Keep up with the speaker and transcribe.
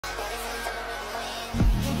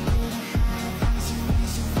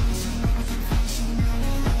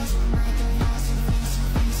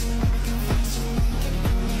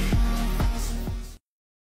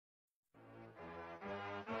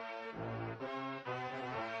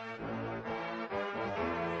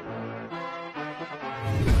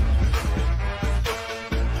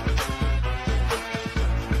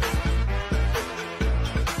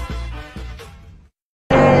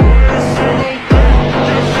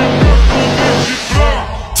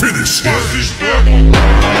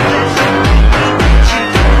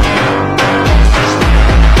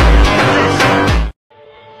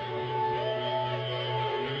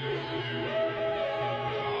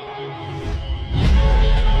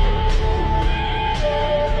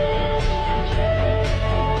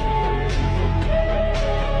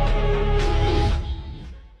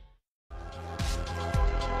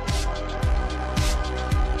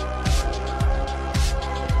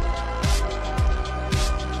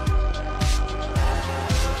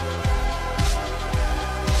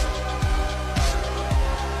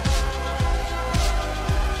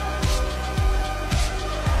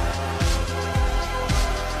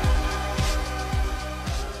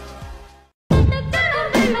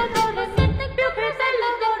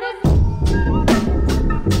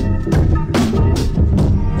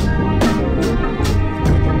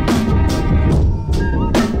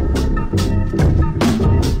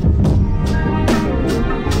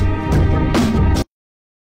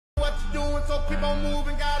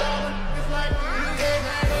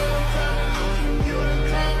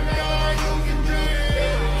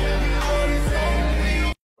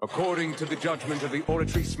According to the judgment of the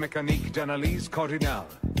Oratrice Mécanique d'Analyse Cardinale,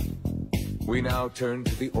 we now turn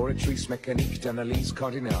to the Oratrice Mécanique d'Analyse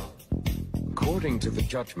Cardinale. According to the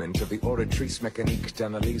judgment of the Oratrice Mécanique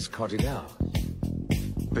d'Analyse Cardinale,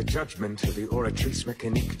 the judgment of the Oratrice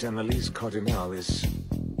Mécanique d'Analyse Cardinale is...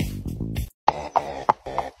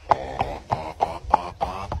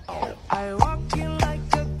 I walk in like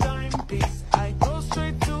a timepiece. I go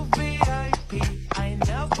straight to VIP. I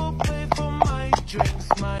never pay for my drinks.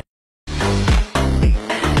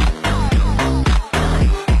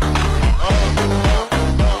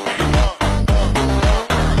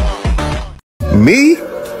 Me?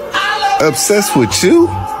 Obsessed with you?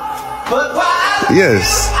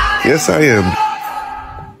 Yes. Yes, I am.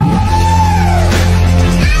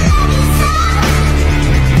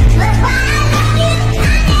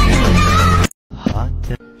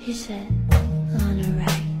 He said, "Lana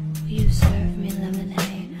Ray, will you serve me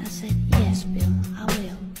lemonade?" I said, "Yes, Bill, I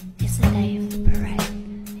will. It's the day of the parade."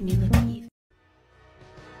 And you look evil.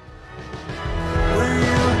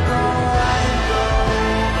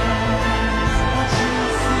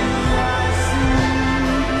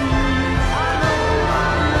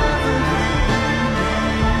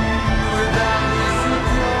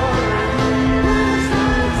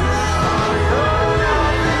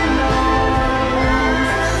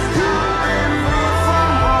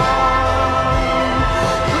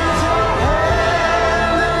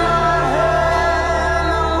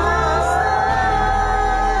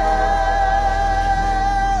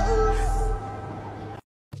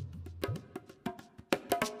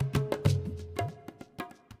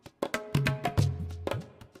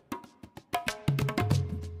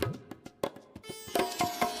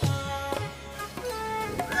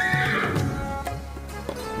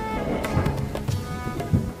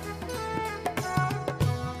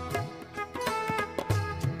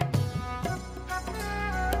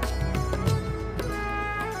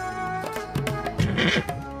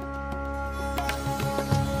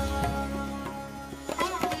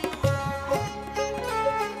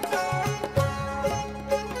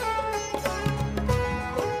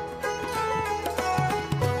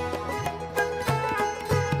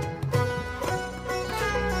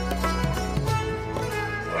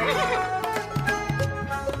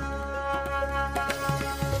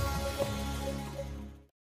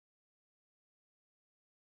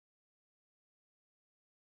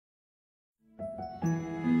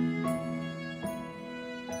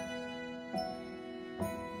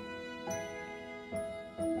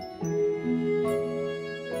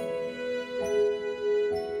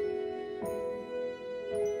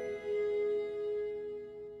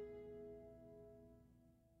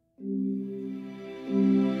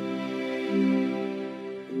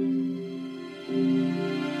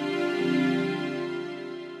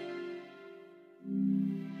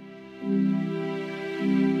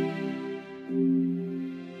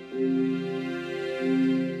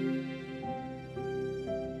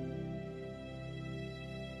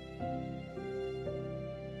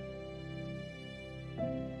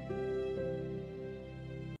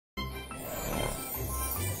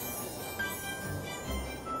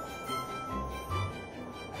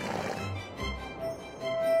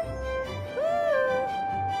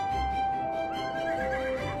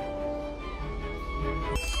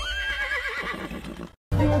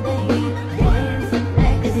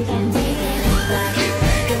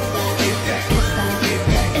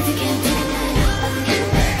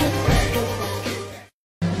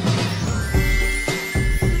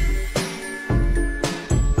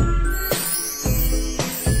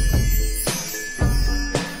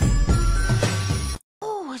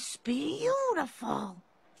 Beautiful.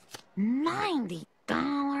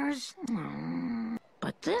 $90.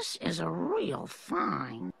 But this is a real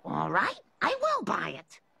find. All right, I will buy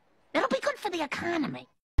it. It'll be good for the economy.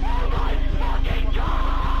 Oh my fucking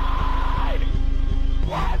God!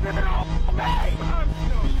 Why did it all pay?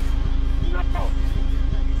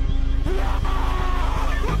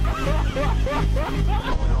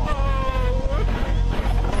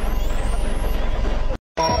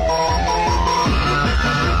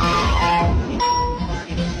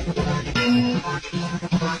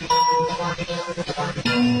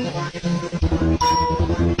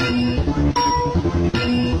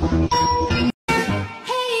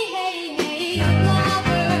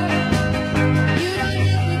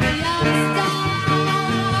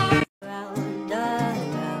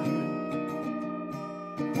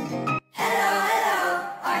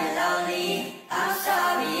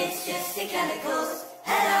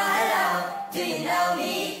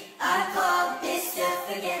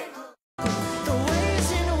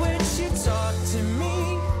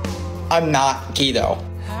 I'm not Guido.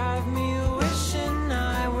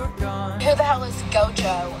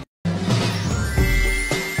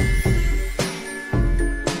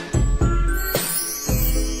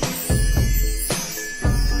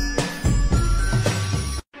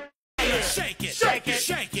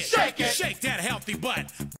 Shake it. Shake that healthy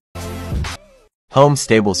butt. Home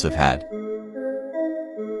stables have had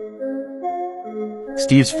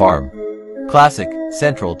Steve's Farm. Classic,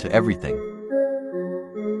 central to everything.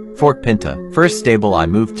 Fort Pinta, first stable I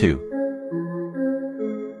moved to.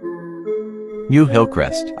 New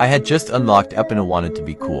Hillcrest, I had just unlocked up and wanted to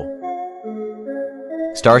be cool.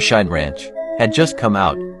 Starshine Ranch, had just come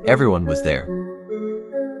out, everyone was there.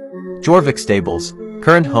 Jorvik Stables,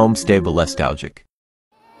 current home stable nostalgic.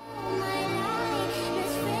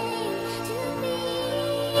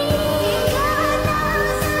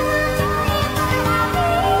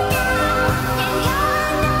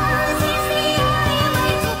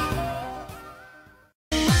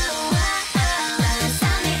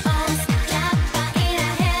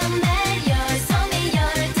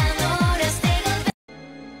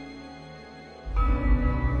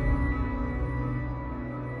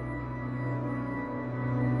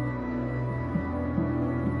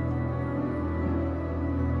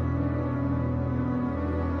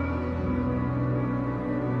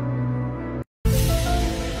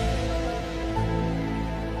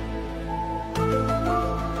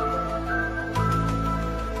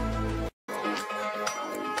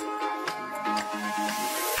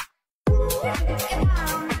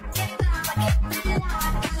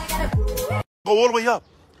 Go all the way up.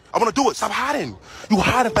 I want to do it. Stop hiding. You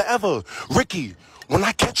hiding forever. Ricky, when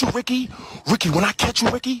I catch you, Ricky. Ricky, when I catch you,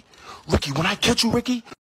 Ricky. Ricky, when I catch you, Ricky.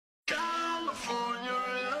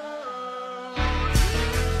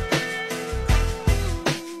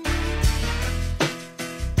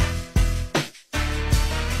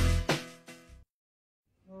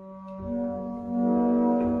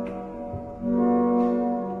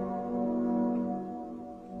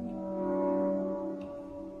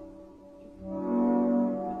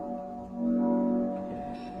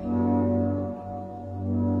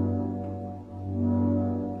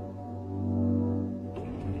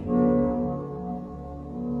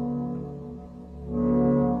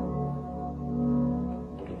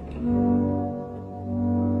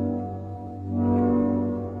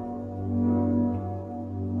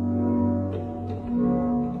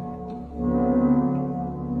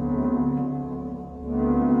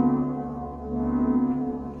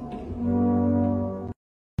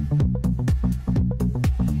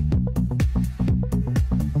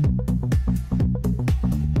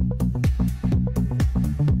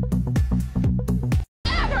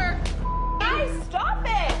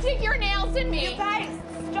 You guys,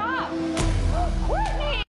 stop!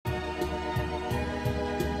 Courtney!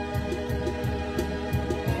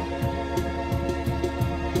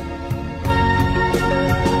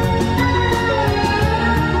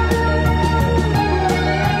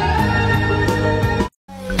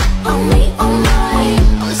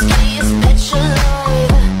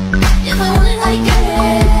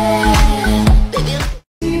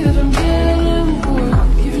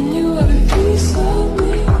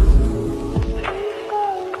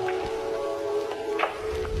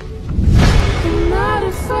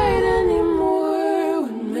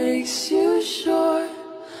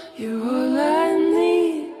 You're all I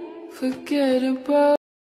need. Forget about.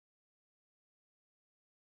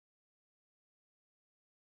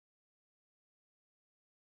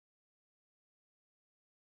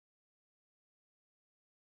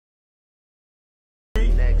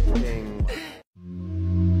 Next thing.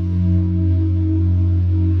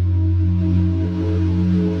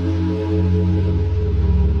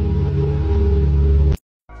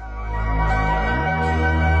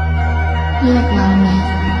 You look lonely.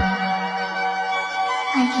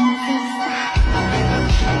 I can fix that.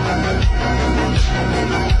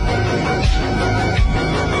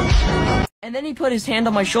 And then he put his hand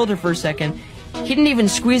on my shoulder for a second. He didn't even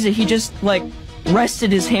squeeze it, he just, like,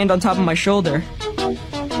 rested his hand on top of my shoulder.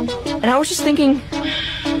 And I was just thinking,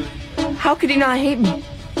 how could he not hate me?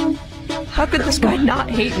 How could this guy not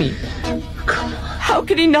hate me? How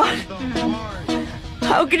could he not?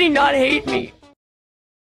 How could he not hate me?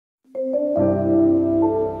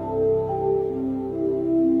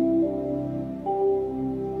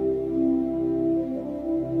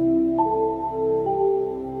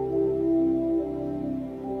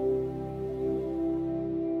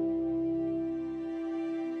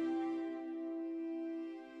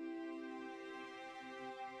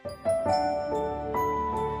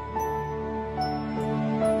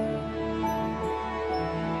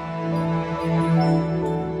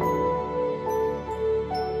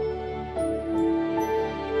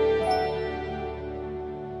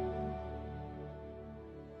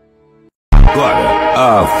 Agora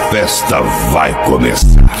a festa vai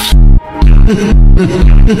começar.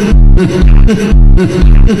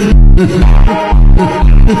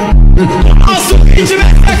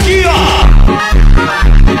 Hitmaker aqui, ó!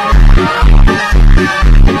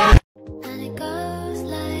 And it goes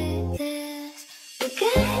like this. You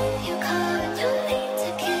get your car and you need to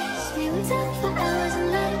kiss me. We talk for hours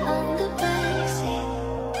and lay on the backseat.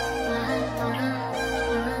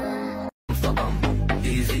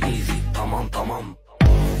 Easy, easy, tamam, tamam.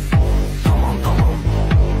 Tamam, tamam.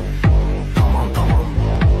 Tamam, tamam.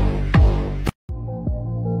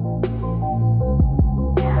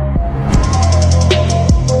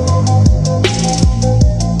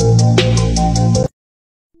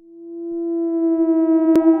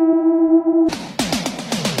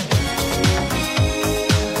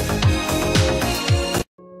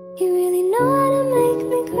 You really know how to make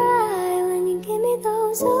me cry when you give me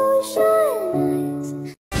those ocean eyes.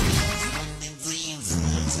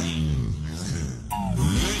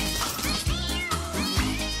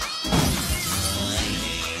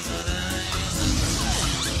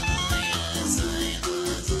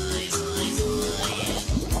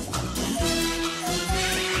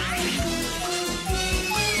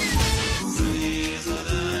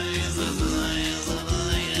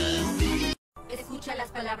 Escucha las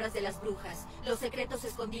palabras de las brujas, los secretos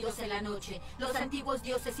escondidos en la noche. Los antiguos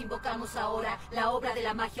dioses invocamos ahora la obra de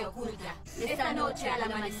la magia oculta. Esta noche al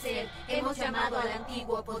amanecer hemos llamado al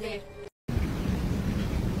antiguo poder.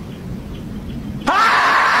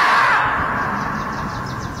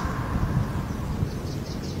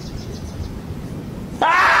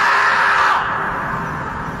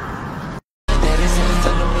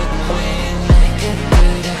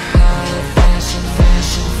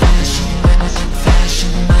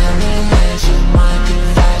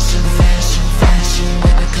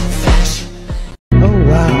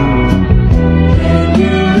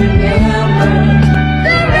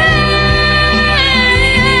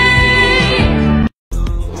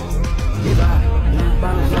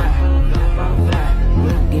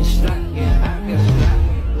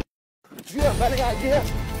 Do you have any idea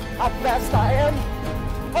how fast I am?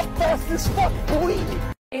 How fast this fuck, boy?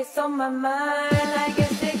 It's on my mind, I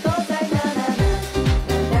guess it goes like na na na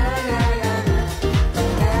na na na na na.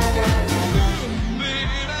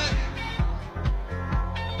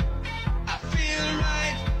 I feel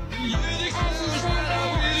right. You're the closest right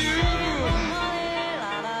up with you.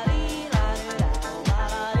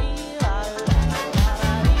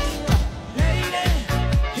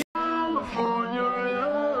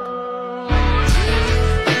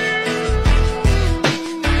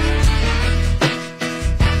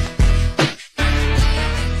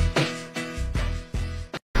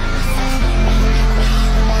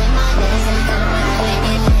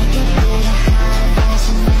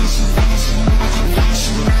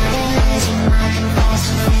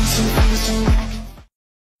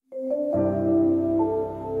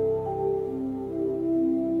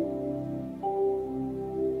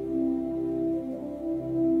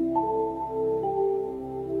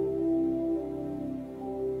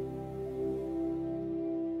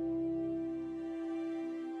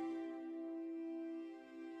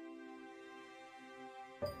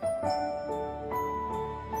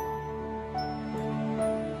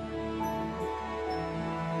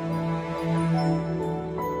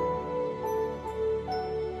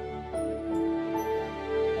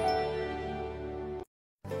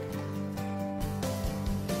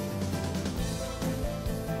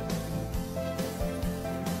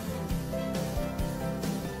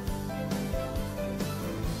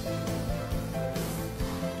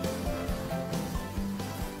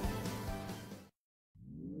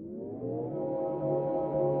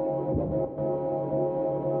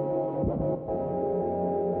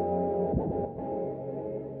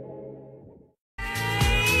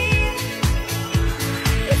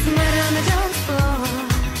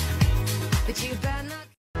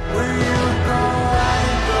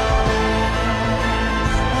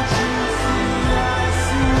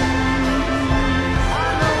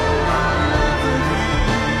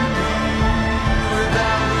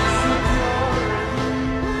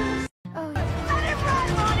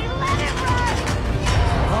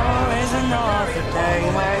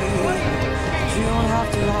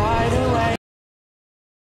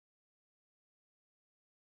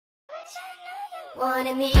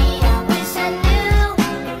 Wanted me, I wish I knew.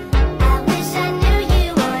 I wish I knew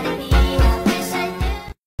you wanted me, I wish I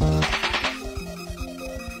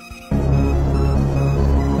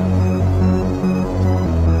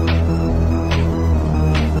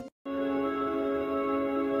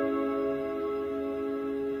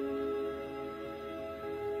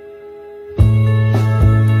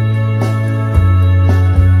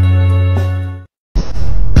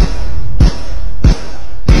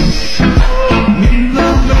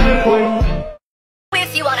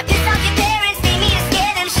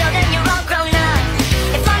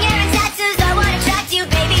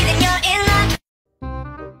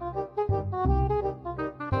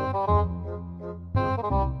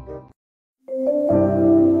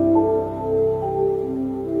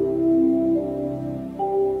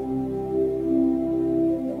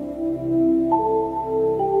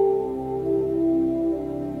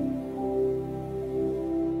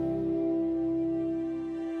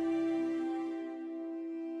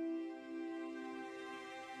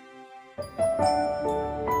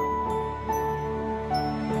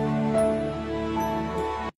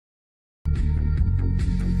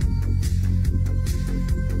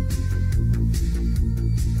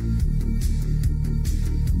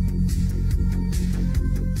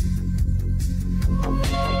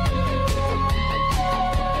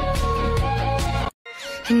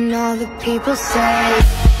And all the people say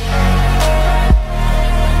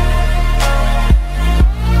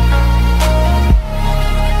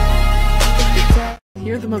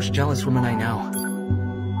You're the most jealous woman I know.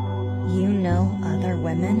 you know other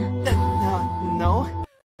women? No?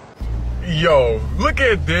 Yo, look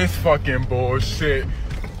at this fucking bullshit.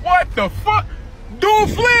 What the fuck? Do a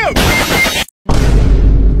flip!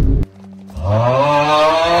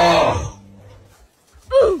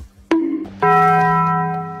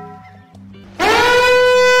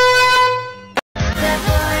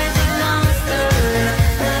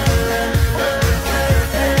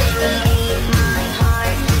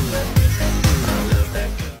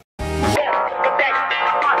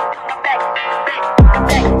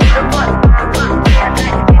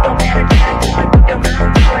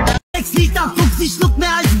 Liter, 50 Schluck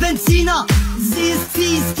mehr als Benziner. Sie ist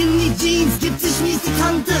fies, Skinny Jeans, gibt sich mies die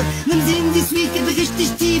Kante. Nimm sie in die Suite, geht richtig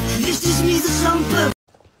tief, richtig miese Schlampe.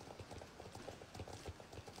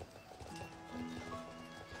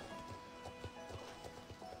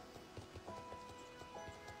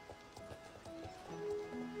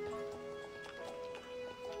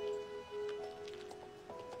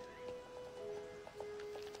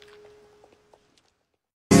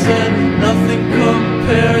 Nothing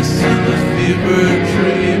compares to the fever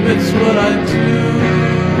dream. It's what I do.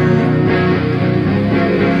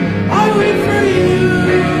 I wait for you.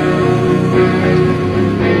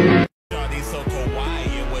 Shawty's so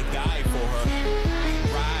kawaii and would die for her.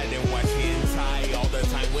 Ride and watch hentai all the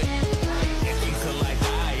time with. And she's so like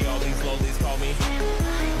high. All these lollies call me.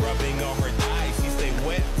 Rubbing on her thighs, she stay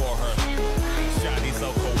wet for her. Shawty's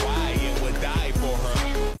so kawaii and would die for her.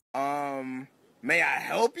 May I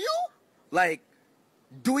help you? Like,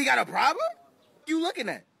 do we got a problem? What you looking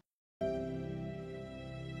at?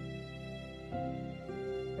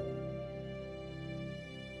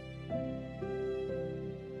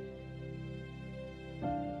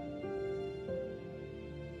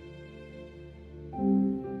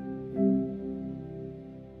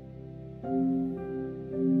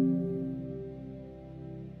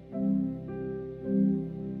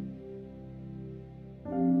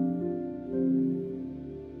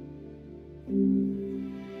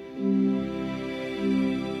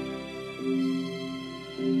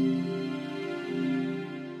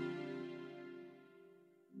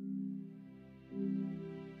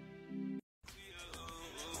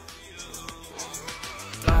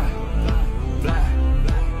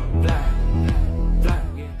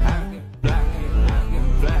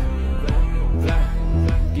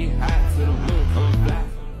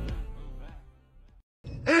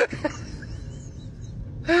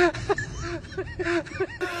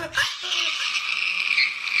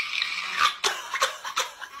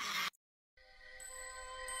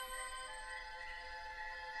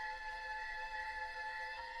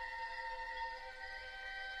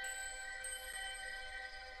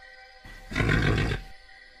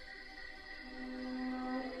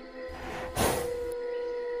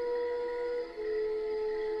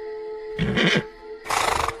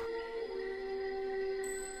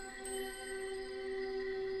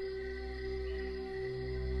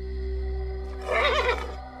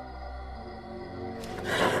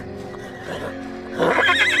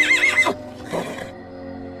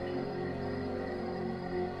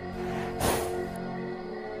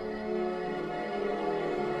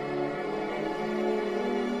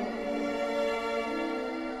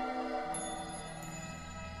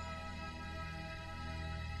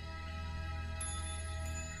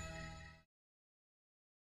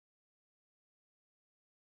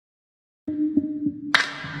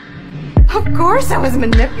 Of course I was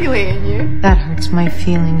manipulating you. That hurts my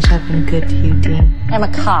feelings. I've been good to you, Dean. I'm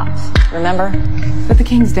a cop, remember? But the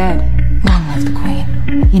king's dead. Long live the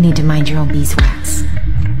queen. You need to mind your own beeswax.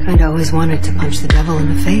 I'd always wanted to punch the devil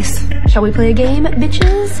in the face. Shall we play a game,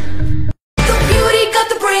 bitches? The beauty, got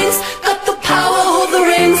the brains, got the power, hold the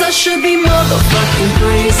reins. I should be motherfucking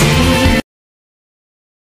crazy.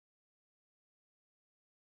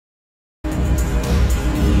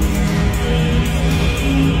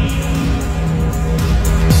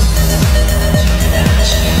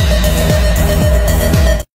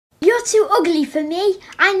 You're too ugly for me.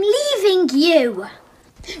 I'm leaving you.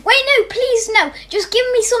 Wait, no, please, no. Just give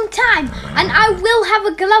me some time and I will have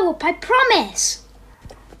a glow up, I promise.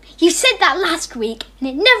 You said that last week and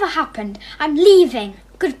it never happened. I'm leaving.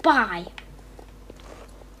 Goodbye.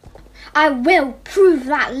 I will prove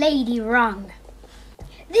that lady wrong.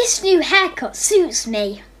 This new haircut suits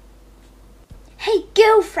me. Hey,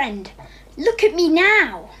 girlfriend, look at me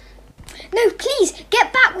now. No, please,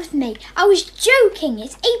 get back with me. I was joking.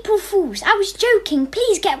 It's April Fool's. I was joking.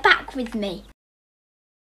 Please get back with me.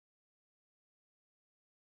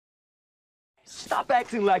 Stop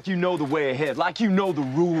acting like you know the way ahead, like you know the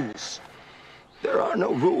rules. There are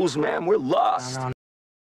no rules, man. We're lost.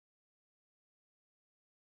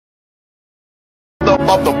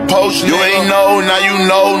 Up the post, you ain't know, now you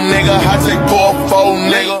know, nigga. I take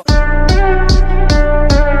 4-4, nigga.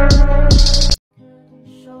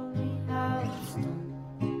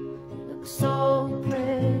 So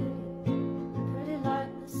pretty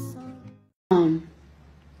like the sun.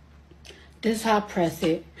 This how I press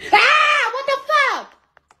it. Ah! What the fuck?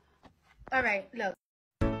 All right, look.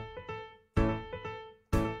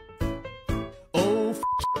 Oh,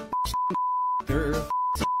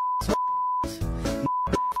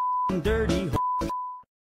 dirty.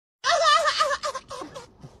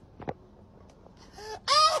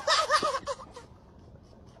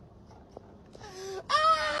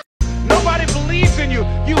 Nobody believes in you.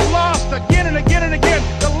 You've lost again and again and again.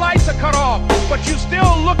 The lights are cut off, but you're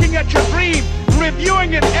still looking at your dream,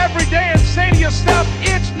 reviewing it every day and saying to yourself,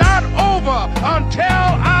 it's not over until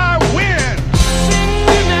I win.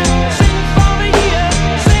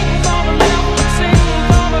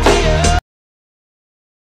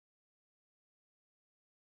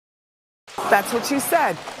 That's what you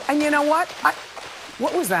said. And you know what?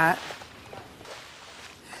 What was that?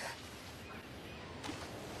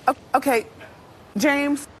 Okay,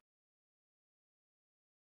 James.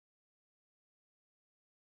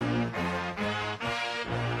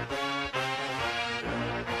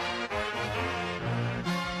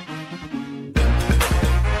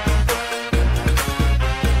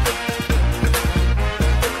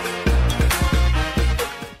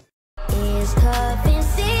 It's cuffing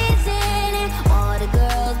season and all the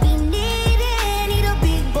girls be needing. Need a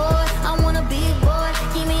big boy, I want a big boy.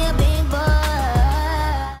 Give me a big boy.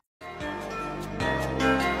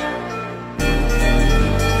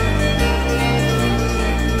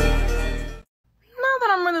 Now that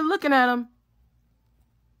I'm really looking at him,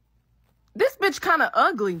 this bitch kind of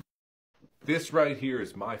ugly. This right here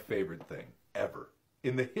is my favorite thing ever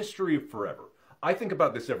in the history of forever. I think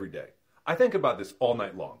about this every day. I think about this all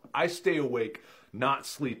night long. I stay awake, not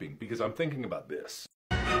sleeping, because I'm thinking about this.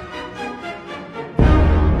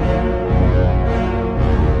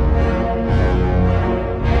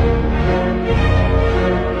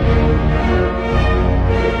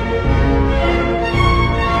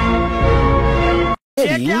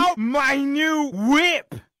 Check out my new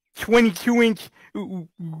whip! 22-inch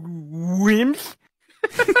rims,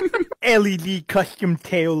 LED custom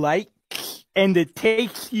tail lights, and the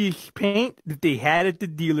tastiest paint that they had at the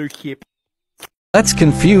dealership. Let's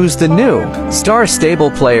confuse the new,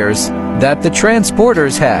 star-stable players that the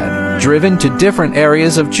transporters had, driven to different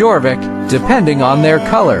areas of Jorvik, depending on their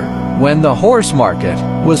color. When the horse market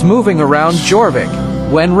was moving around Jorvik,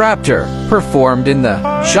 when Raptor performed in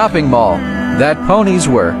the shopping mall, that ponies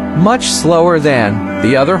were much slower than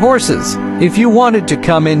the other horses. If you wanted to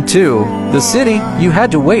come into the city, you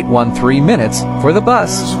had to wait 3 minutes for the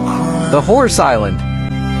bus. The Horse Island.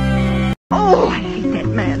 Oh, I hate that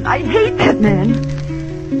man. I hate that man.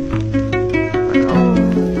 Oh,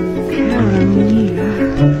 Caramina.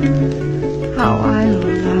 How I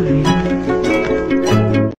love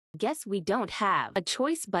him. Guess we don't have a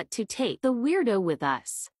choice but to take the weirdo with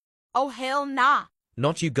us. Oh, hell nah.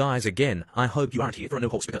 Not you guys again. I hope you aren't here for a no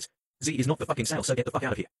horse because Z is not the fucking sale, so get the fuck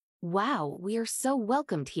out of here. Wow, we are so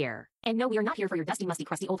welcomed here. And no, we are not here for your dusty, musty,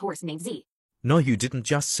 crusty old horse named Z. No, you didn't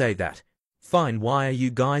just say that. Fine, why are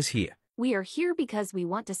you guys here? We are here because we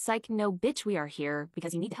want to psych no bitch. We are here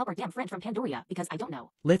because you need to help our damn friend from Pandoria because I don't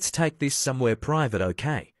know. Let's take this somewhere private,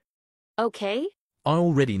 okay? Okay? I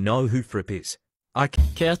already know who Fripp is.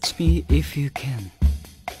 Catch me if you can,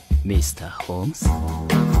 Mr. Holmes.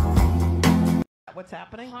 What's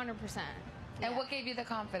happening? 100%. And what gave you the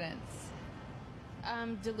confidence?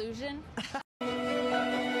 Delusion.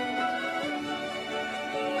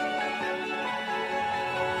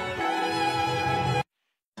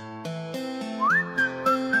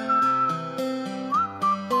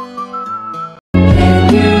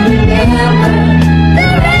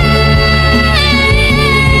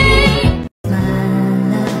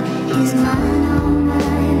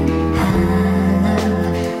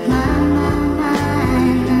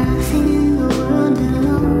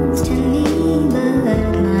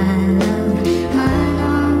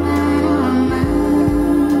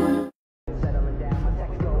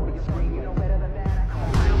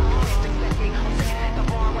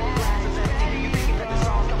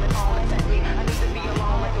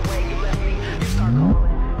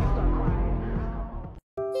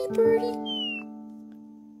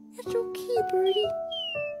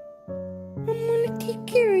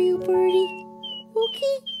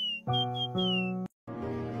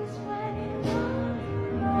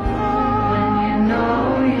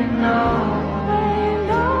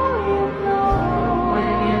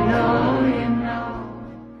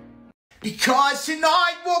 'cause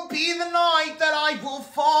tonight will be the night that I will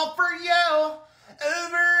fall for you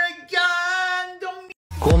over again.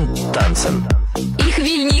 Kom dansen. Ich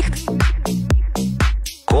will nicht.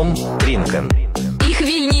 Kom trinken. Ich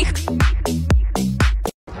will nicht.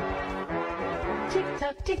 Tick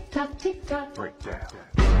tock, tick tock, tick tock. Breakdown.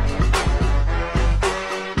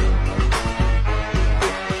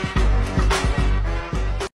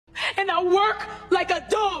 And I work like a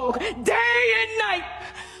dog, day and night,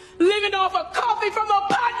 living off of coffee from a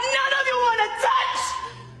pot none of you want to touch.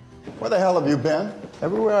 Where the hell have you been?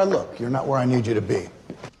 Everywhere I look, you're not where I need you to be.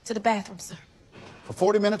 To the bathroom, sir. For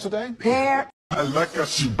 40 minutes a day? Where? I like a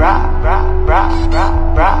she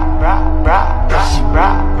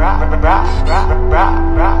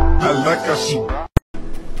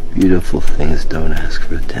Beautiful things don't ask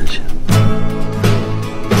for attention.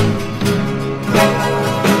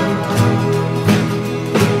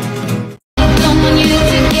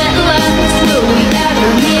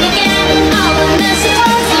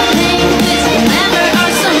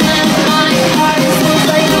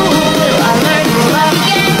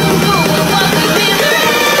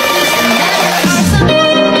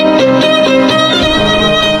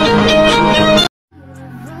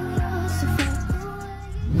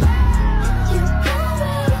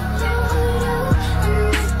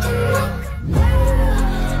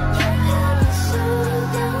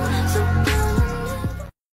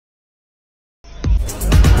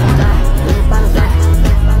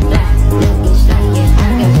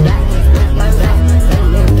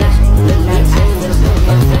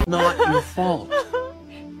 Not your fault.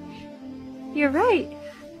 You're right.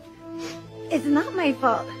 It's not my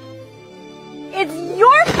fault. It's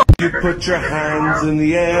your fault! You put your hands in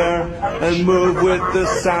the air and move with the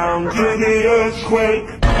sound to the earthquake.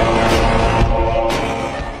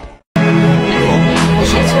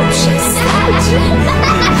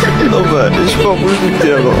 Dobra, ich vermute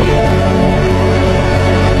dir noch.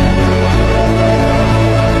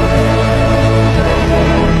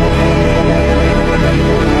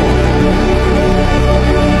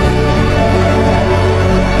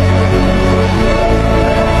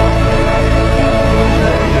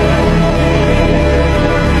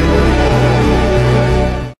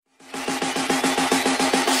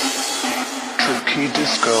 Tricky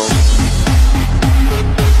disco.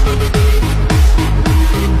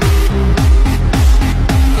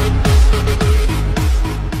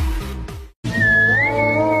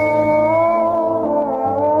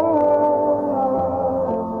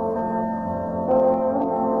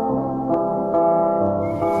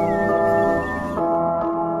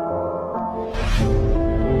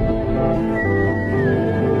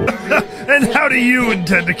 And how do you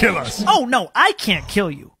intend to kill us? Oh, no, I can't kill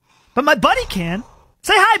you. But my buddy can.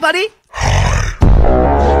 Say hi, buddy.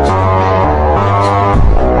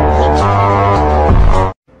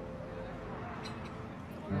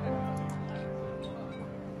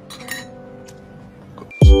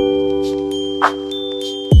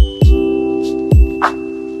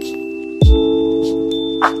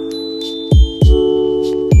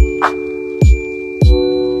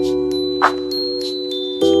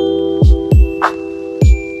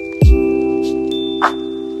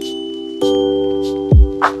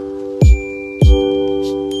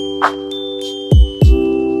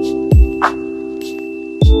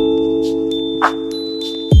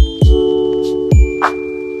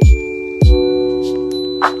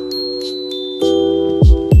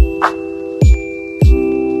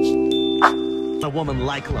 A woman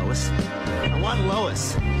like Lois. I want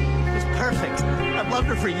Lois. She's perfect. I've loved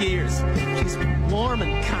her for years. She's warm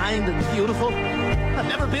and kind and beautiful. I've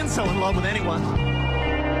never been so in love with anyone.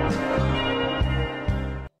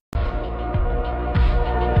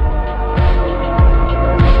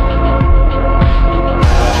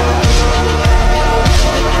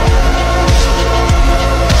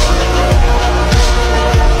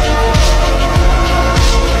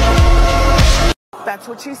 That's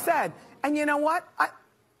what she said. And you know what?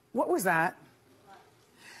 What was that?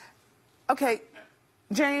 Okay,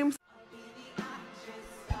 James.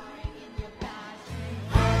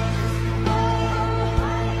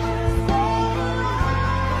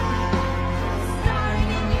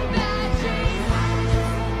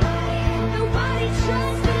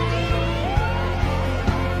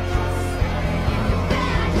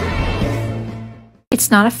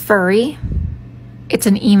 It's not a furry. It's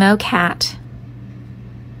an emo cat.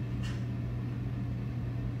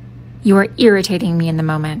 You are irritating me in the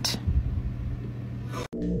moment.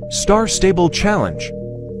 Star Stable Challenge.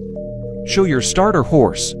 Show your starter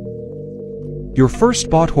horse. Your first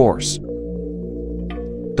bought horse.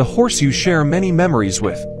 The horse you share many memories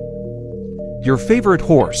with. Your favorite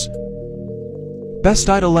horse. Best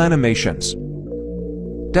idle animations.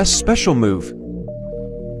 Best special move.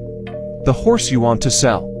 The horse you want to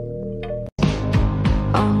sell.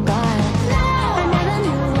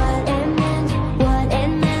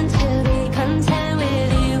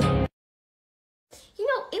 You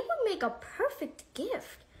know, it would make a perfect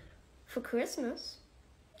gift for Christmas.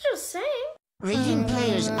 Just saying. Rating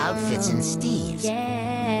players' outfits and Steve's.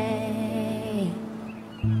 Yay.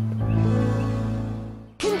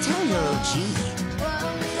 Can tell your OG.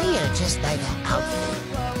 They are just by the outfit.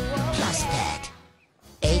 Plus pet.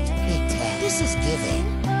 8-bit tag. This is giving.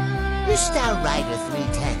 Your Star Rider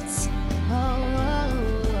 3/10.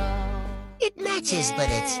 It matches, but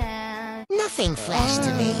it's nothing flash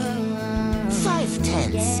to me.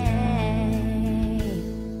 5/10.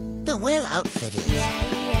 The wear outfit is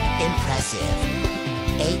impressive.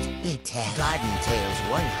 8-bit tag. Garden Tales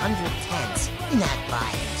 100/10. Not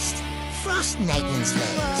biased. Frost Nightman's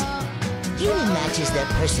legs. Uni matches their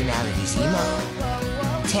personalities, you know.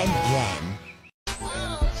 10 yen.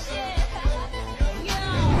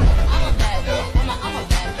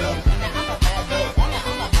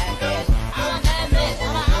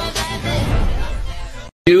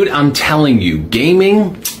 Dude, I'm telling you,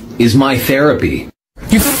 gaming is my therapy.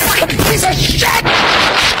 You fucking piece of shit!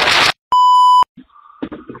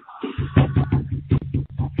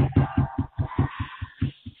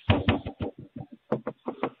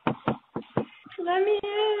 Let me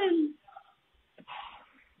in.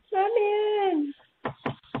 Let me in.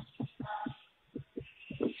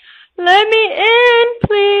 Let me in,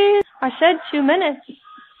 please. I said 2 minutes.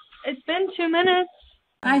 It's been 2 minutes.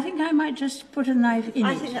 I think I might just put a knife in it.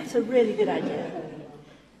 I think that's a really good idea.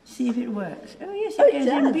 See if it works. Oh yes, it goes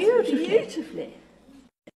in beautifully.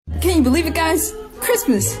 Can you believe it, guys?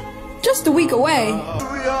 Christmas, just a week away.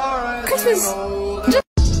 Christmas.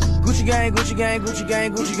 Gucci gang, Gucci gang, Gucci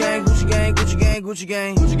gang, Gucci gang, Gucci gang, Gucci gang, Gucci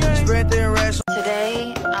gang, Gucci gang. Spread their rest.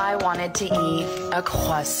 Today, I wanted to eat a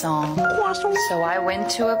croissant. So I went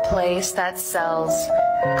to a place that sells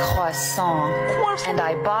croissant. And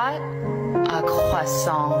I bought a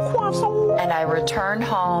croissant. And I returned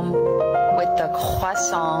home with the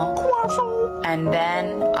croissant. And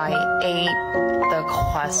then I ate the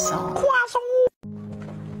croissant.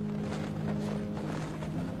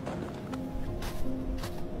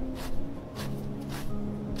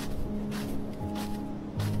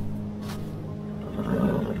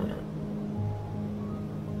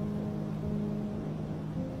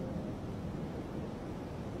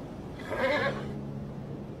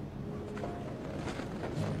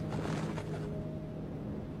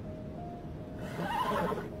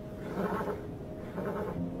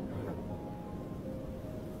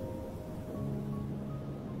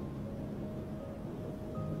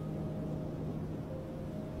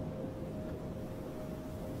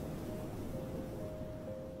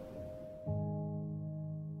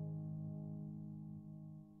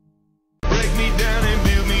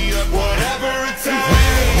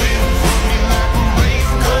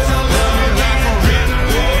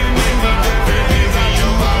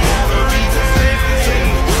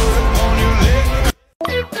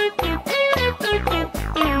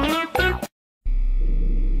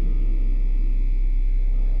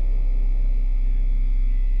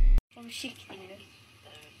 Försiktig nu.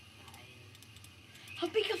 Han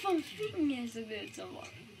pickar fan finger såg det ut som var.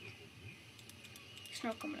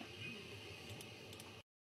 Snart kommer det.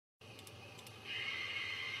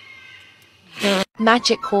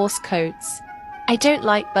 Magic horse coats. I don't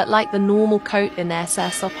like but like the normal coat in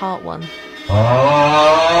SSO Part 1.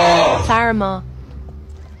 Clarima.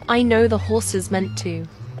 I know the horse is meant to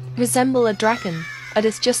resemble a dragon, but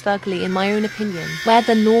it's just ugly in my own opinion, where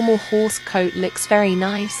the normal horse coat looks very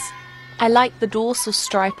nice. I like the dorsal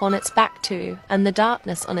stripe on its back too, and the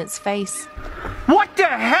darkness on its face. What the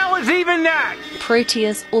hell is even that?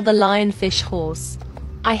 Proteus or the lionfish horse.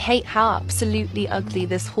 I hate how absolutely ugly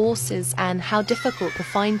this horse is and how difficult to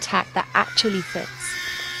find tack that actually fits.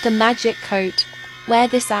 The magic coat. Wear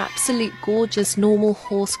this absolute gorgeous normal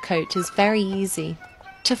horse coat is very easy.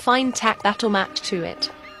 To find tack that'll match to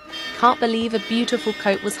it. Can't believe a beautiful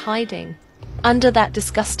coat was hiding under that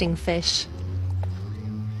disgusting fish.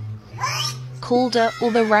 Calder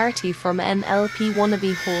or the rarity from NLP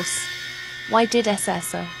wannabe horse. Why did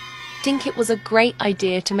SSO think it was a great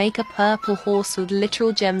idea to make a purple horse with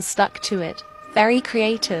literal gems stuck to it? Very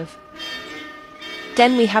creative.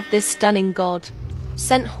 Then we have this stunning god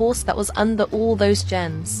sent horse that was under all those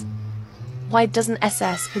gems. Why doesn't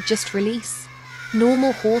SSO just release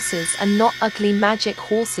normal horses and not ugly magic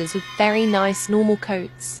horses with very nice normal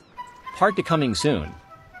coats? Part to coming soon.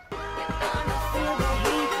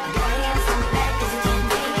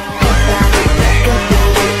 Good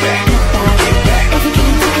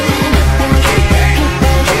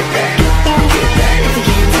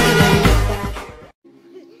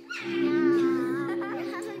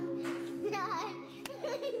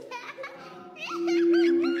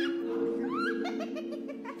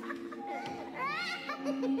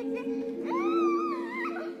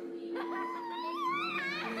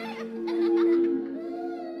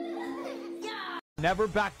Never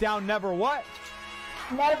back down, never what?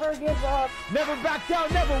 Never give up. Never back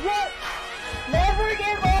down, never what? Never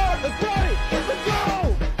give up. Let's go! Let's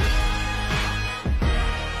go!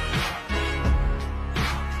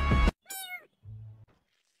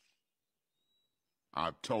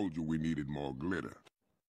 I told you we needed more glitter.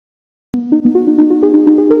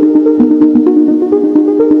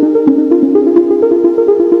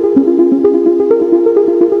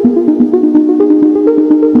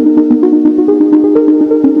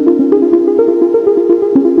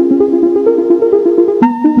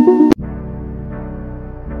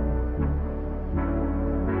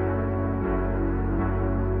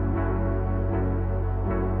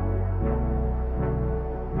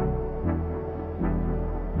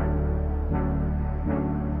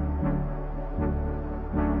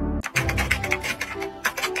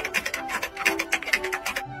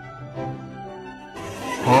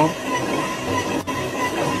 Huh?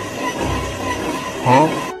 Huh?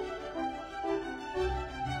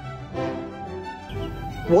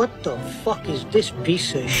 What the fuck is this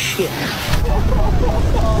piece of shit?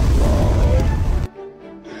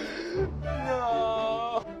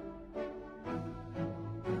 No.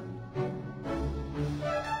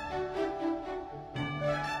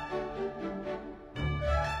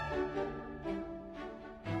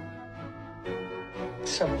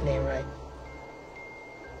 Something ain't right.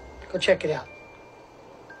 Go check it out.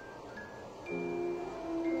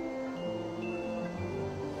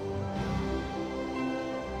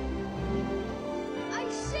 I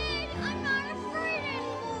said I'm not afraid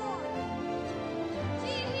anymore. Do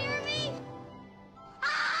you hear me?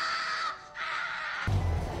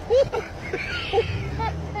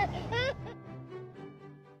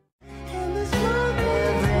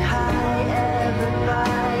 Every high, every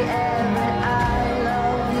buy, every I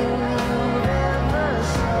love you ever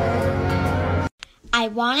said. I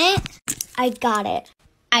want it. I got it.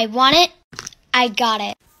 I want it. I got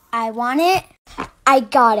it. I want it. I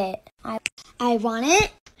got it. I want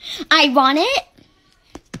it. I want it.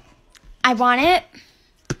 I want it.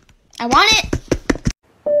 I want it.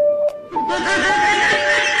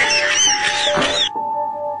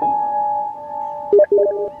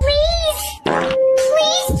 Please.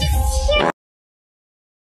 Please just hear.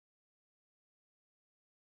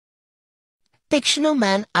 Fictional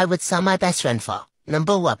man I would sell my best friend for.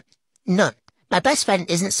 Number 1. None. My best friend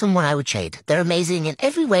isn't someone I would trade. They're amazing in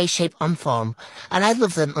every way, shape, and form, and I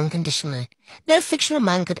love them unconditionally. No fictional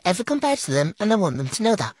man could ever compare to them, and I want them to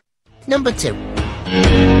know that. Number 2.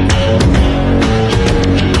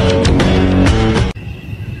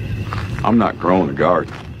 I'm not growing a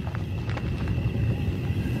garden.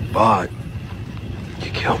 But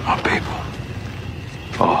you killed my people.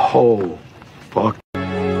 A whole fuck.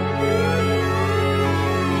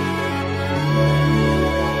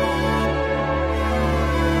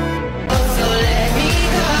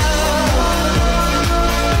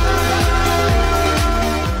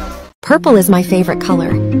 Purple is my favorite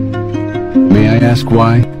color. May I ask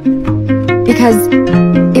why? Because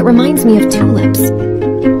it reminds me of tulips,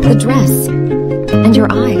 the dress, and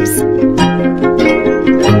your eyes.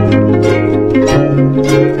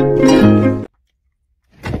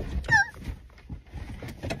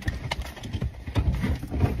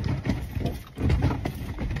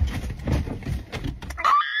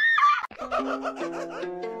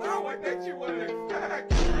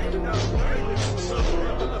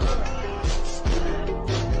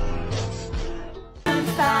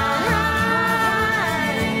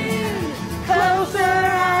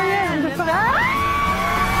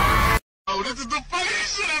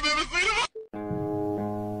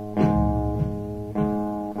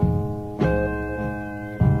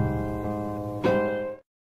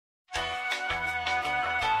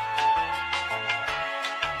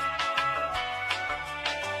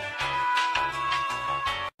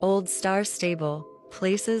 Old Star Stable,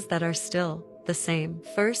 places that are still the same.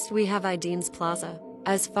 First, we have Idine's Plaza.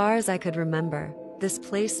 As far as I could remember, this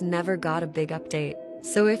place never got a big update.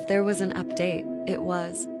 So if there was an update, it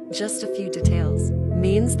was just a few details.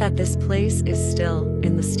 Means that this place is still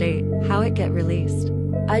in the state. How it get released.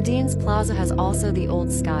 Idine's Plaza has also the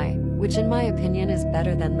Old Sky, which in my opinion is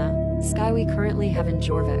better than the Sky we currently have in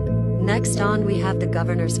Jorvik. Next on we have the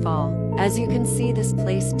Governor's Fall. As you can see, this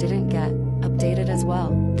place didn't get updated as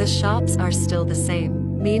well. The shops are still the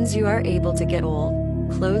same. Means you are able to get old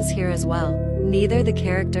clothes here as well. Neither the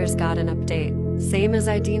characters got an update. Same as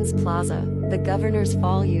Idine's Plaza. The Governor's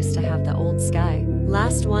Fall used to have the Old Sky.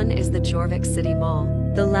 Last one is the Jorvik City Mall.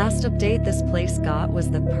 The last update this place got was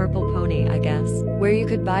the Purple Pony, I guess, where you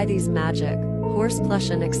could buy these magic horse plush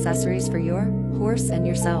and accessories for your horse and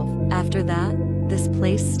yourself. After that, this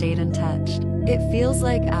place stayed untouched. It feels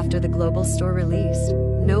like after the global store released,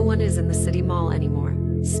 no one is in the city mall anymore.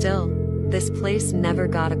 Still, this place never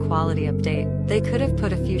got a quality update. They could have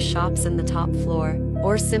put a few shops in the top floor,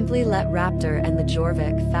 or simply let Raptor and the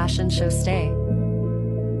Jorvik fashion show stay.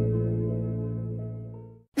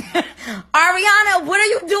 Ariana, what are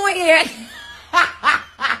you doing here?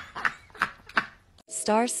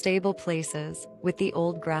 Star stable places with the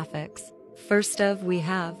old graphics. First of we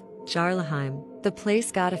have Jarlaheim. The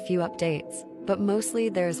place got a few updates, but mostly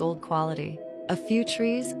there's old quality. A few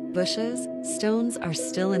trees, bushes, stones are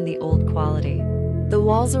still in the old quality. The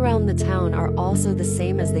walls around the town are also the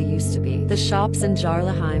same as they used to be. The shops in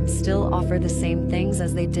Jarlaheim still offer the same things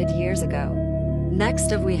as they did years ago.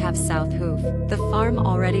 Next up we have South Hoof. The farm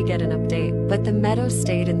already get an update, but the meadow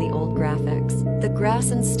stayed in the old graphics. The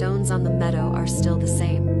grass and stones on the meadow are still the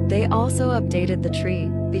same. They also updated the tree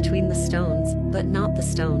between the stones, but not the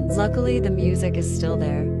stones. Luckily the music is still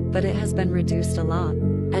there, but it has been reduced a lot.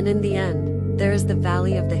 And in the end, there is the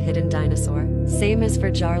Valley of the Hidden Dinosaur. Same as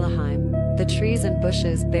for Jarlaheim. The trees and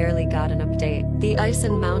bushes barely got an update. The ice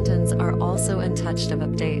and mountains are also untouched of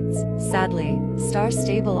updates. Sadly, Star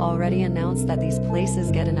Stable already announced that these places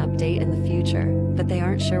get an update in the future, but they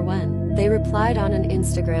aren't sure when. They replied on an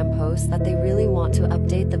Instagram post that they really want to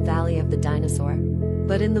update the Valley of the Dinosaur.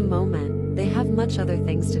 But in the moment, they have much other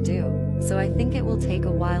things to do, so I think it will take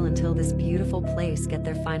a while until this beautiful place get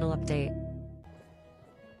their final update.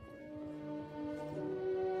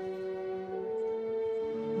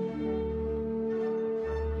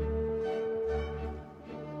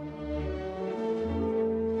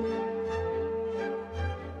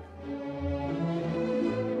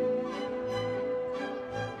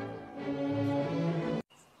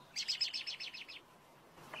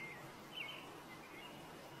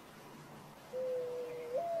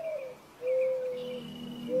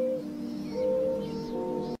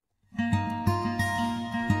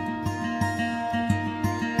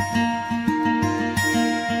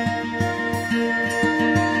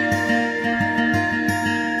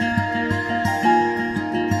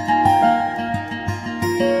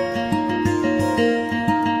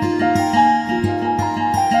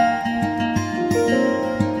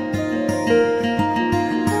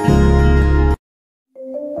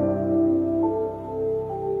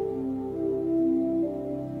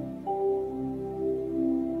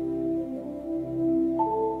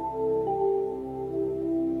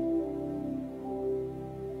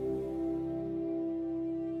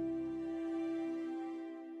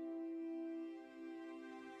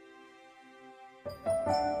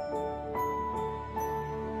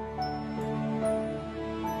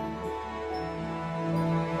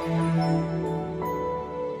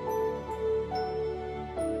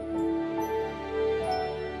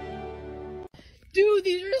 Dude,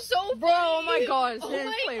 these are so funny. Bro, oh my god, Oh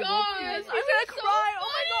seriously, my Will, god, please. these I'm are gonna so cry, oh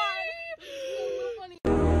my god.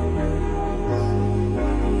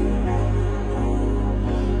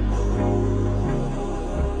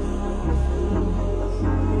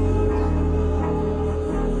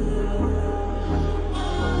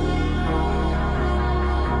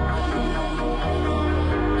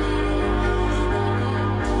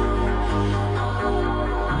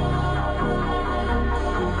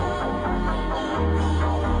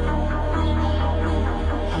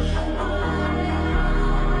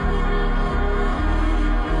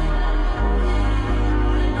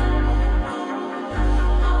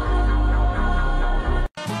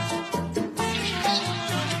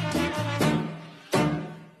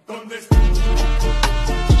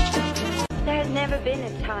 There's never been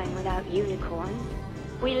a time without unicorns.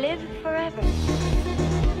 We live forever.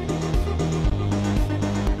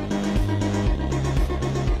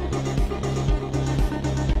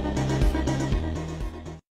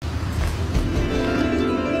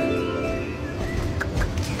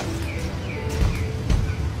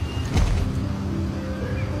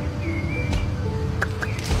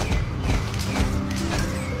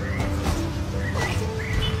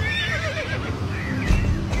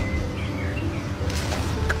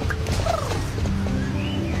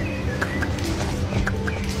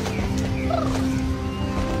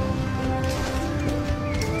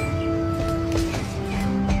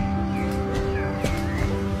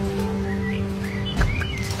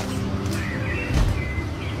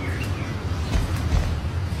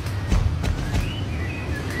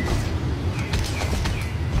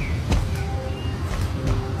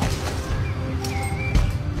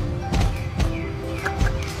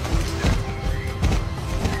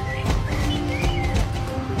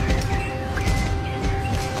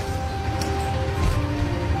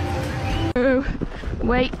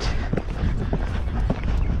 Wait.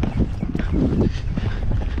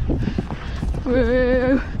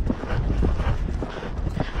 Woo.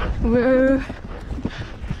 Woo.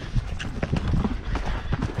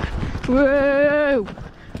 Woo.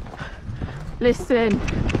 Listen.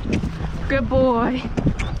 Good boy.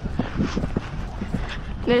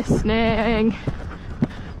 Listening.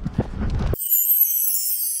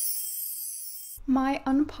 My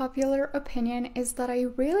unpopular opinion is that I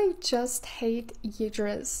really just hate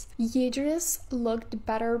Yidris. Yidris looked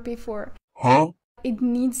better before. Huh? It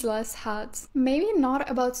needs less hats. Maybe not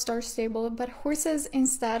about Star Stable, but horses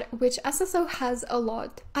instead, which SSO has a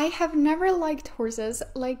lot. I have never liked horses,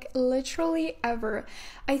 like literally ever.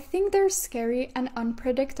 I think they're scary and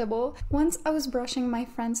unpredictable. Once I was brushing my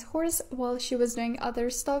friend's horse while she was doing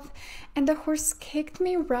other stuff, and the horse kicked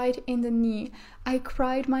me right in the knee. I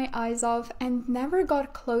cried my eyes off and never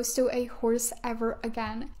got close to a horse ever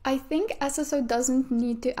again. I think SSO doesn't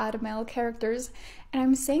need to add male characters, and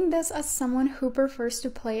I'm saying this as someone who prefers to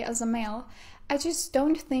play as a male. I just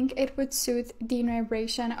don't think it would suit the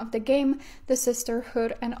narration of the game, the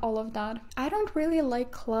sisterhood, and all of that. I don't really like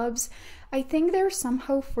clubs. I think they're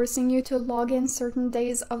somehow forcing you to log in certain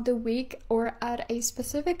days of the week or at a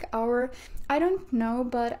specific hour. I don't know,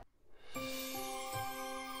 but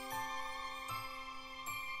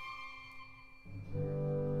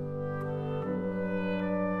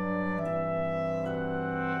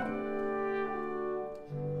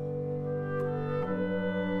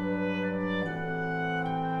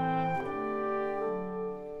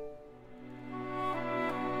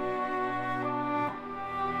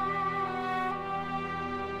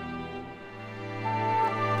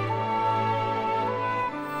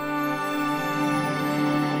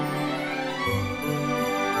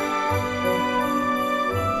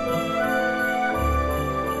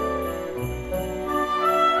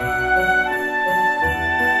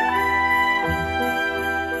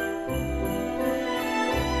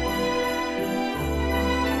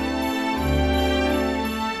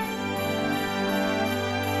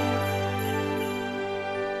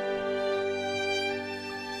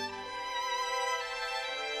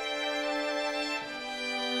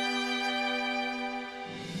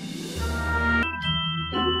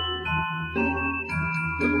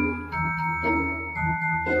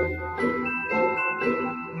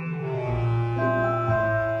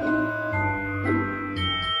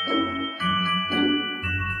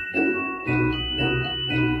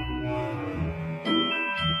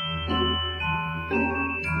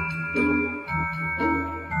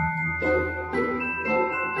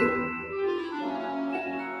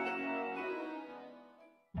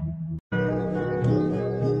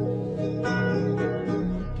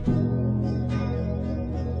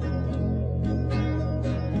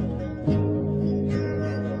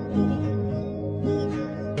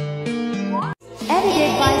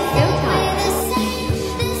Edited by Showtime.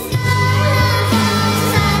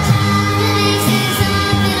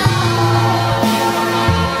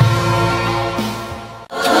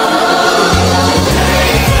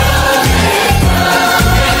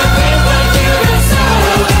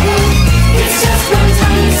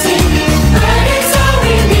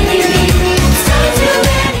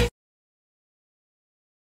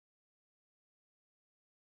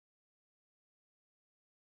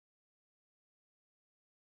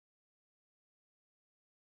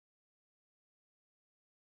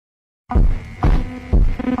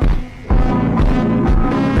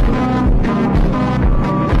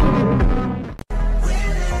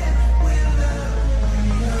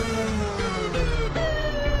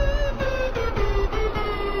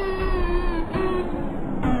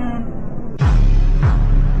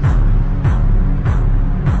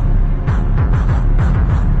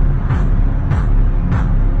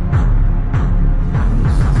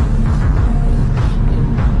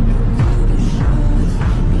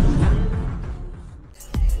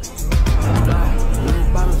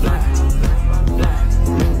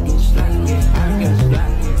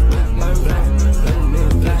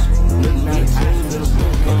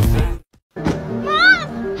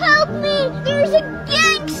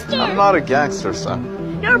 I'm not a gangster,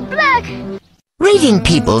 son. You're black. Rating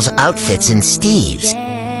people's outfits in Steve's.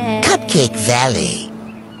 Cupcake Valley.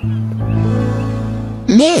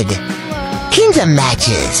 Mid. Kingdom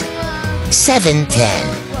matches. 7-10.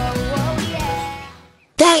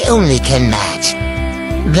 I only can match.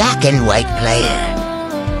 Black and white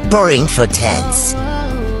player. Boring for 10s.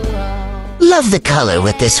 Love the color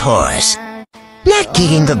with this horse. Not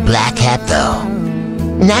getting the black hat though.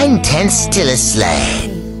 9/10 still a sleigh.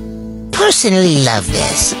 Personally love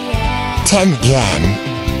this. 10 again.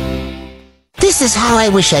 This is how I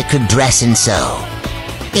wish I could dress and sew.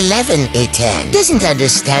 11/10. Doesn't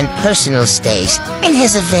understand personal space and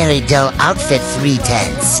has a very dull outfit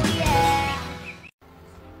 3/10.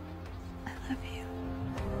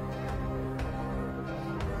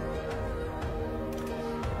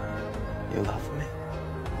 You love me?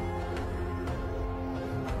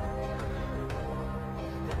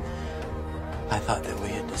 I thought that we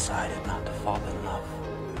had decided not to fall in love.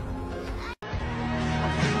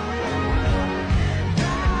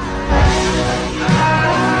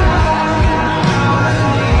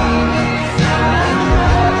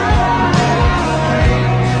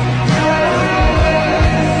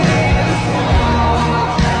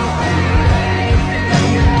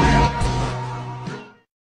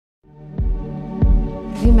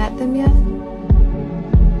 Have you met them yet?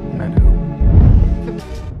 Met who?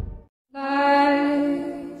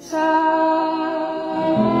 Lights out,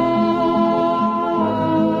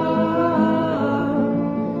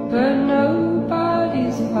 but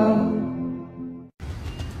nobody's home.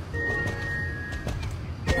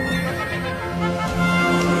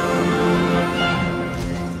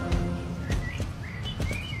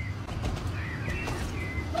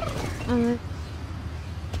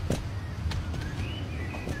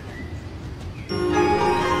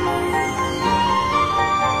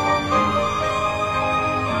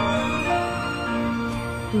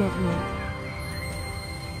 Not me.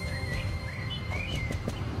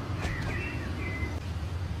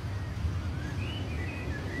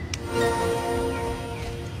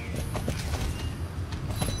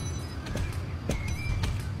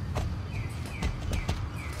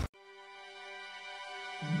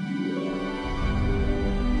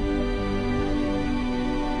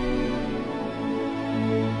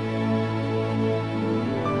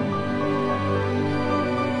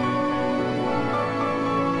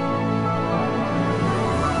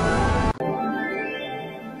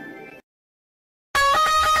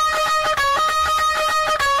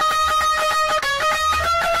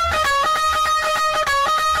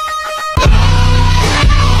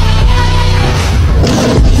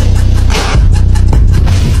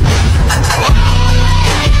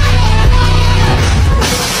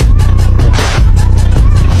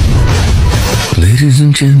 Ladies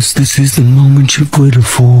and gents, this is the moment you've waited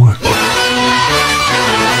for.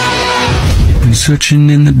 You've been searching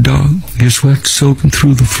in the dark, your sweat soaking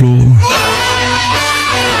through the floor.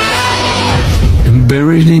 And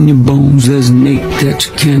buried in your bones, there's an ache that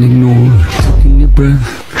you can't ignore. Taking your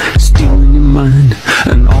breath, stealing your mind,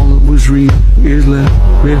 and all that was real is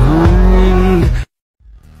left behind.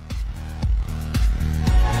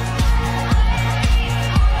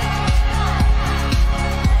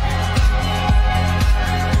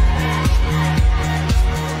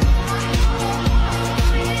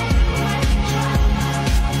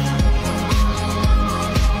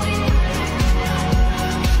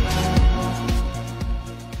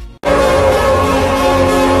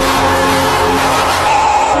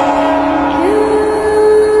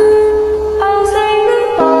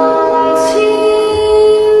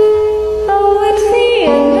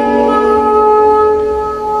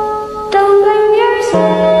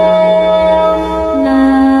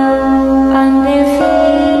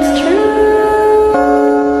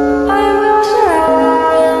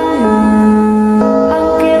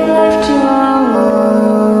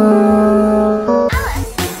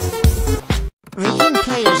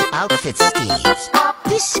 Outfit Steve's.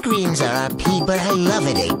 This screams RRP, but I love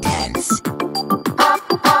it 8/10.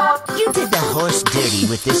 You did the horse dirty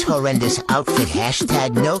with this horrendous outfit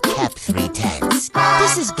hashtag no cap 3/10.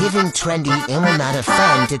 This is giving trendy and we're not a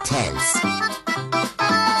fan to 10s.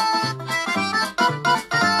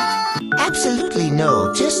 Absolutely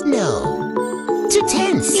no, just no. To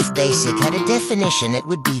 10s. If basic had a definition, it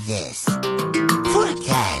would be this. For a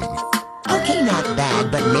can. Okay, not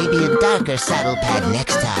bad, but maybe a darker saddle pad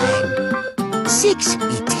next time.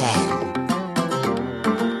 6/10.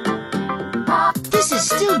 This is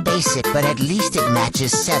still basic, but at least it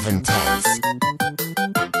matches 7/10.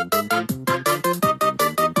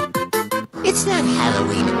 It's not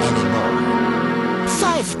Halloween anymore.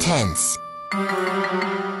 5/10.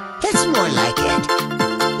 That's more like it.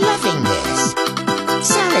 Loving this.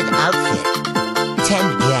 Solid outfit. 10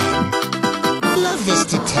 yen. Love this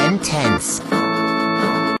to 10/10.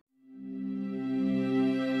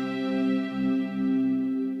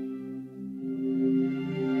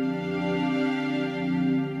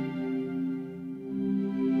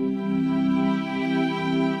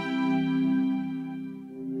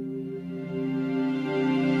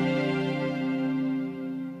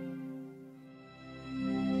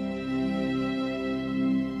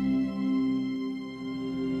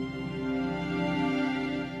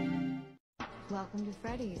 Welcome Welcome to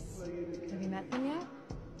Freddy's. Have you met them yet?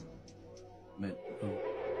 Met who?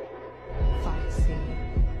 Foxy.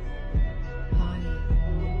 Bonnie.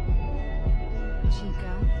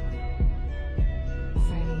 Chica.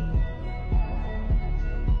 Freddy.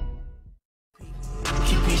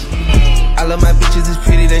 I love my bitches, it's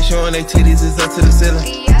pretty, they showing their titties, it's up to the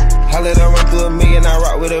ceiling. I let her run through a million, I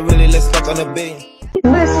rock with her really, let's fuck on a billion.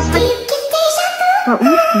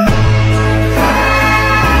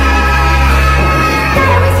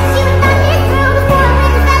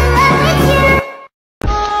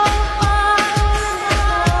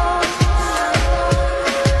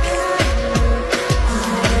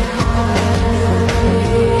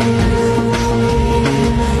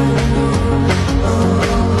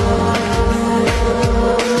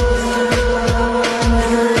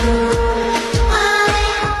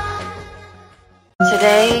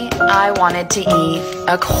 Today, I wanted to eat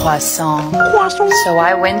a croissant. So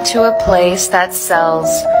I went to a place that sells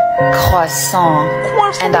croissant.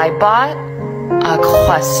 And I bought a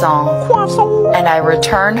croissant. And I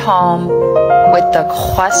returned home with the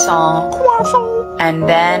croissant. And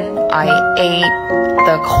then I ate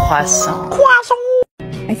the croissant.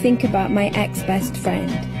 I think about my ex-best friend.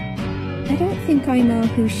 I don't think I know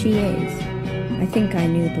who she is. I think I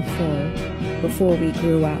knew before we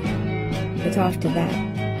grew up. But after that,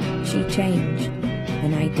 she changed,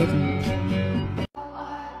 and I didn't.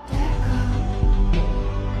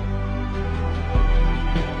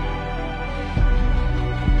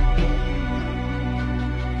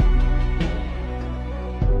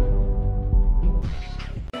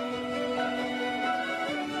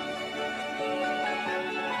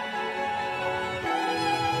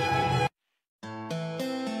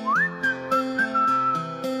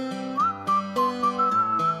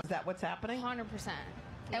 What's happening? 100%.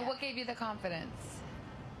 And what gave you the confidence?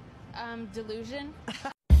 Delusion.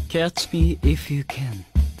 Catch me if you can,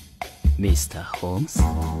 Mr. Holmes.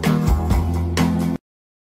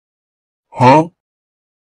 Huh?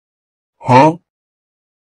 Huh?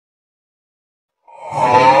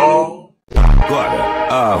 Huh? Agora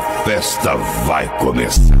a festa vai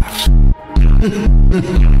começar.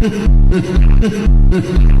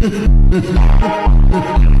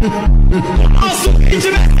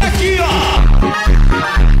 Aqui, ó!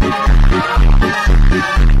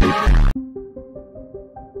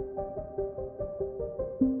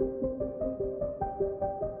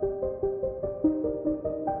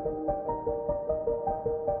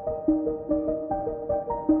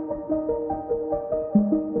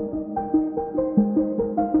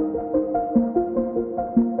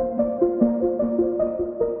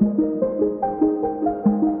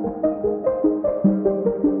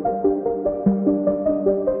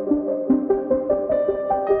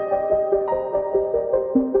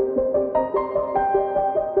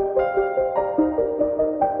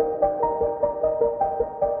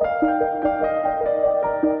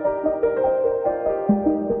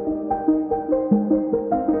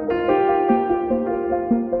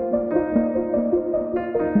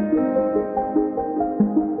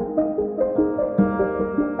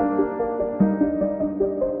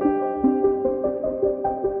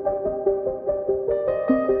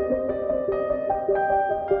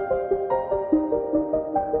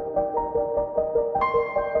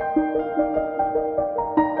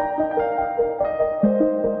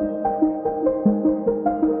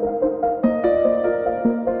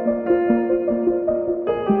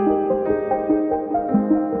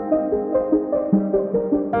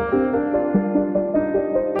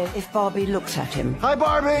 If Barbie looks at him. Hi,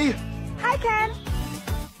 Barbie! Hi, Ken.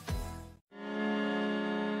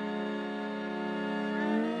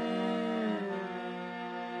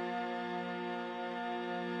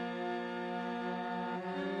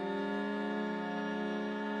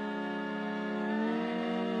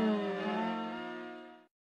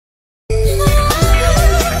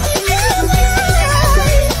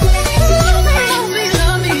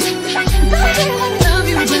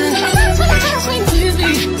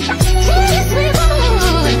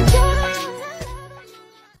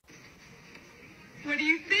 What do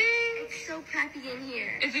you think? It's so preppy in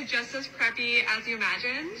here. Is it just as preppy as you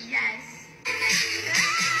imagined? Yes.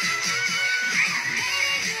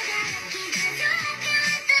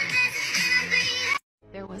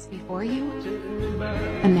 There was before you,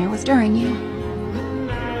 and there was during you.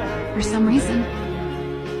 For some reason,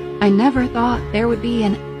 I never thought there would be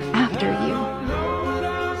an after you.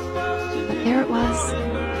 But there it was,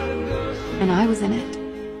 and I was in it.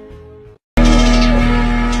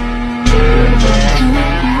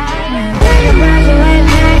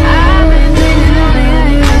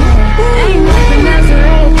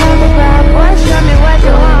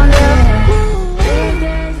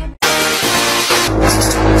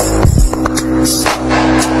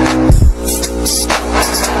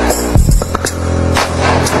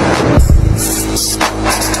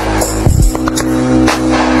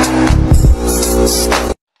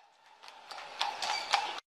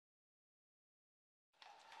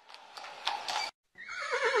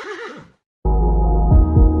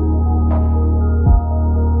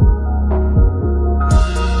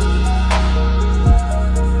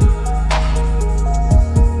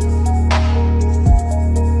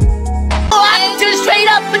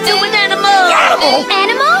 to an animal. Animal?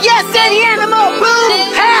 Animal? Yes, any animal.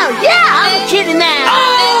 Boom. Hell yeah, I'm a kitty now.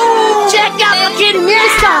 Oh! Check out my kitty meow.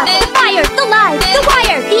 The fire, the light, the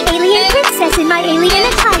wire, the alien princess in my alien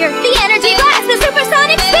attire, the energy blast, the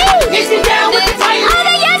supersonic speed. Mixing down with the fire. Oh,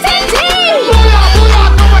 the yes indeed.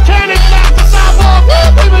 No mechanic master cyborg.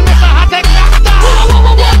 Even Mr. High-Tech master.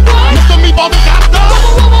 Mr. Meatball Picasso.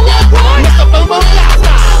 Mr. Bobo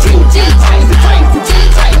Blaster. Teen Titans, the Titans, the Teen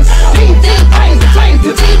Titans. Teen Titans, the Titans,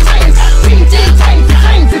 the Teen Titans. Teen Titans, the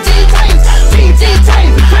Titans, the Teen Titans. Teen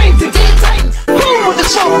Titans, the Titans, the Teen Titans. Boom with the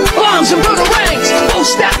soul, bombs and boomerangs. Won't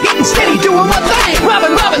stop getting steady, doing my thing.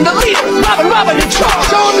 Robin, the leader. Robin in charge.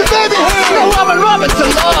 Show him the baby hair. No, Robin's the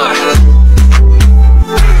Lord.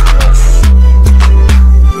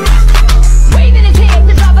 Waving his hand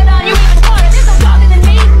to drop it on you even harder. There's no stronger than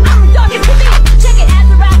me. I'm the darkest to be. Check it as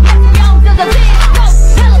the rap gets young to the big. Go,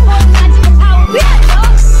 teleport magical power. Yeah,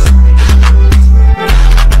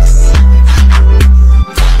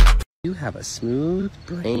 You have a smooth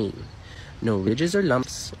brain. No ridges or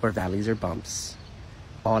lumps, or valleys or bumps.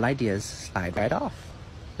 All ideas slide right off,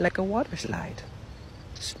 like a water slide.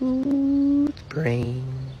 Smooth brain,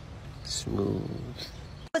 smooth.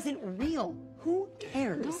 It wasn't real. Who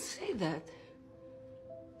cares? Don't say that.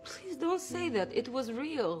 Please don't say that. It was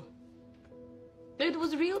real. It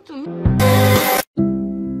was real to me.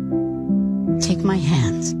 Take my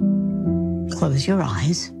hands. Close your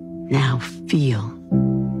eyes. Now feel.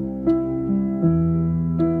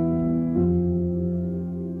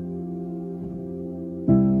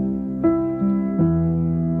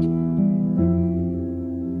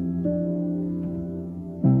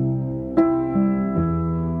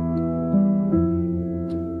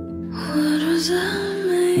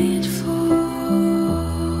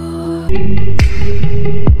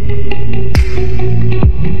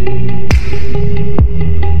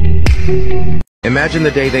 Imagine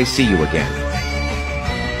the day they see you again.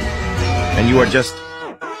 And you are just,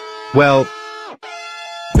 well,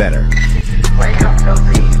 better. Wake up,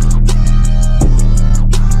 Sophie.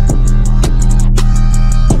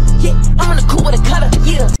 Yeah, I'm gonna cool with a cutter,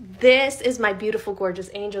 yeah. This is my beautiful, gorgeous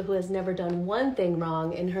angel who has never done one thing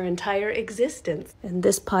wrong in her entire existence. And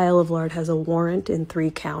this pile of lard has a warrant in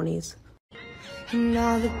 3 counties. And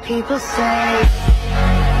all the people say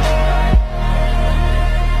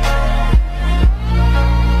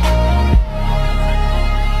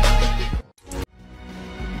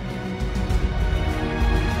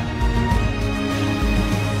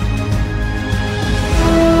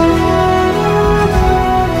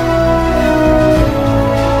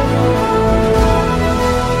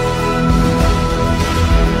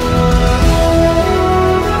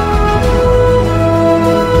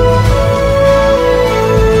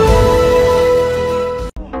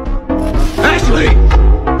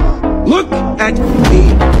Look at me.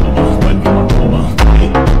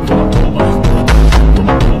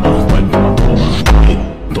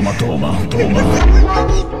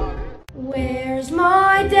 Where's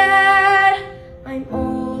my dad? I'm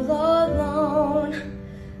all alone.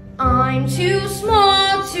 I'm too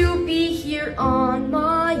small to be here on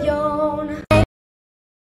my own.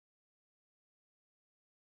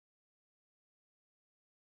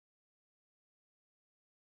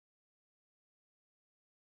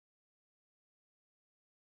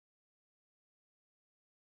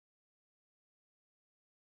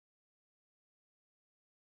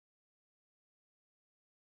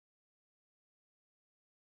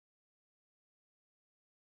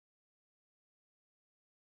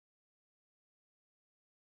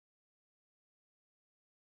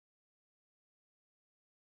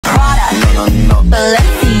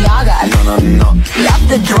 Balenciaga. Love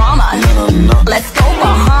the drama. Let's go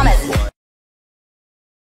Bahamas.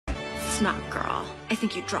 Snot girl, I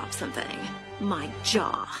think you dropped something. My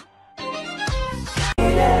jaw.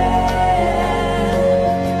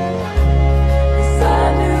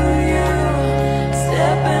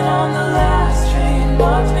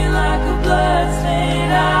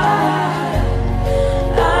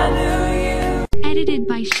 Edited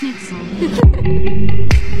by Schnitzel.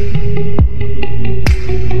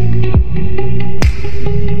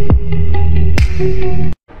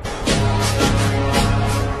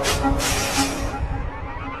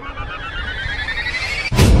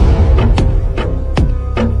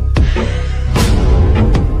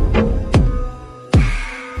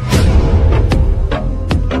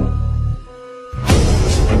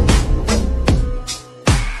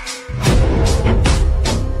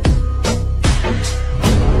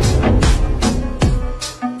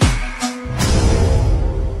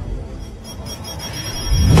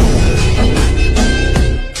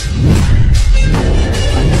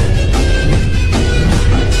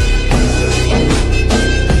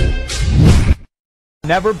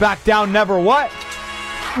 Never back down, never what?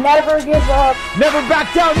 Never give up. Never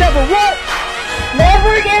back down, never what?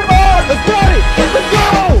 Never give up. Let's got it. Let's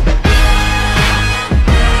go.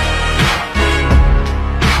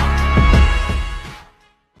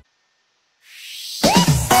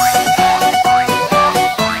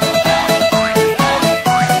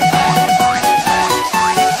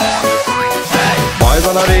 Baj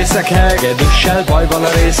van a részek hegedűssel, baj van a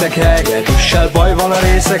részek hegedűssel, baj van a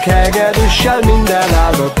részek hegedűssel, minden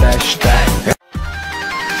áldott este.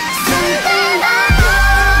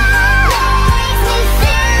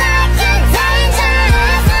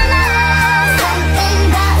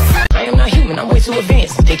 I am not human, I'm way too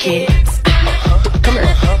advanced, dickheads. Come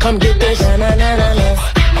here, come get this. Come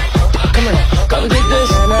here, come get this.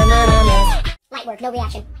 Light work, no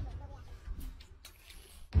reaction.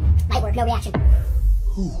 Light work, no reaction.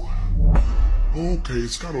 Ooh. Okay,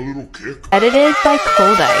 it's got a little kick. Edited by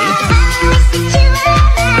Colday.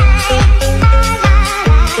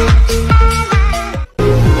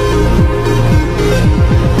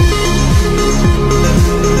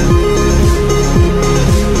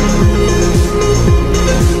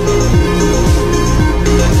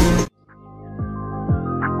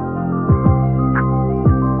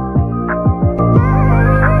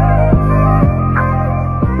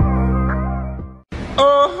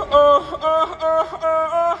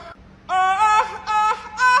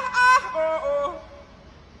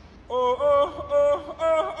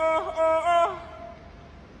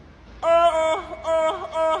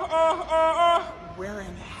 We're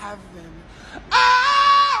in heaven.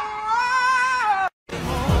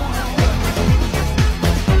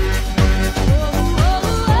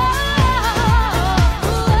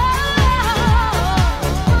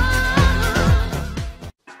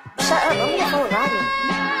 Shut up, I'm gonna phone Robbie.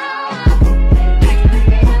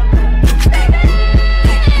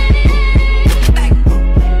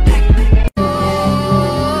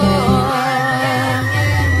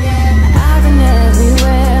 I've been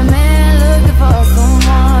everywhere, man, looking for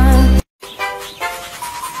someone.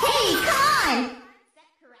 Hey, come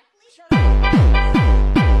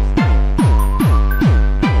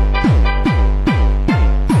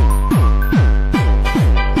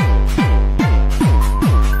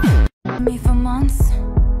on! Me for months,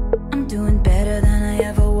 I'm doing better than I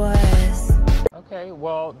ever was. Okay,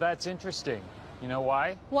 well, that's interesting. You know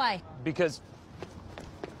why? Why? Because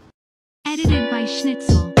Edited by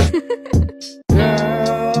Schnitzel.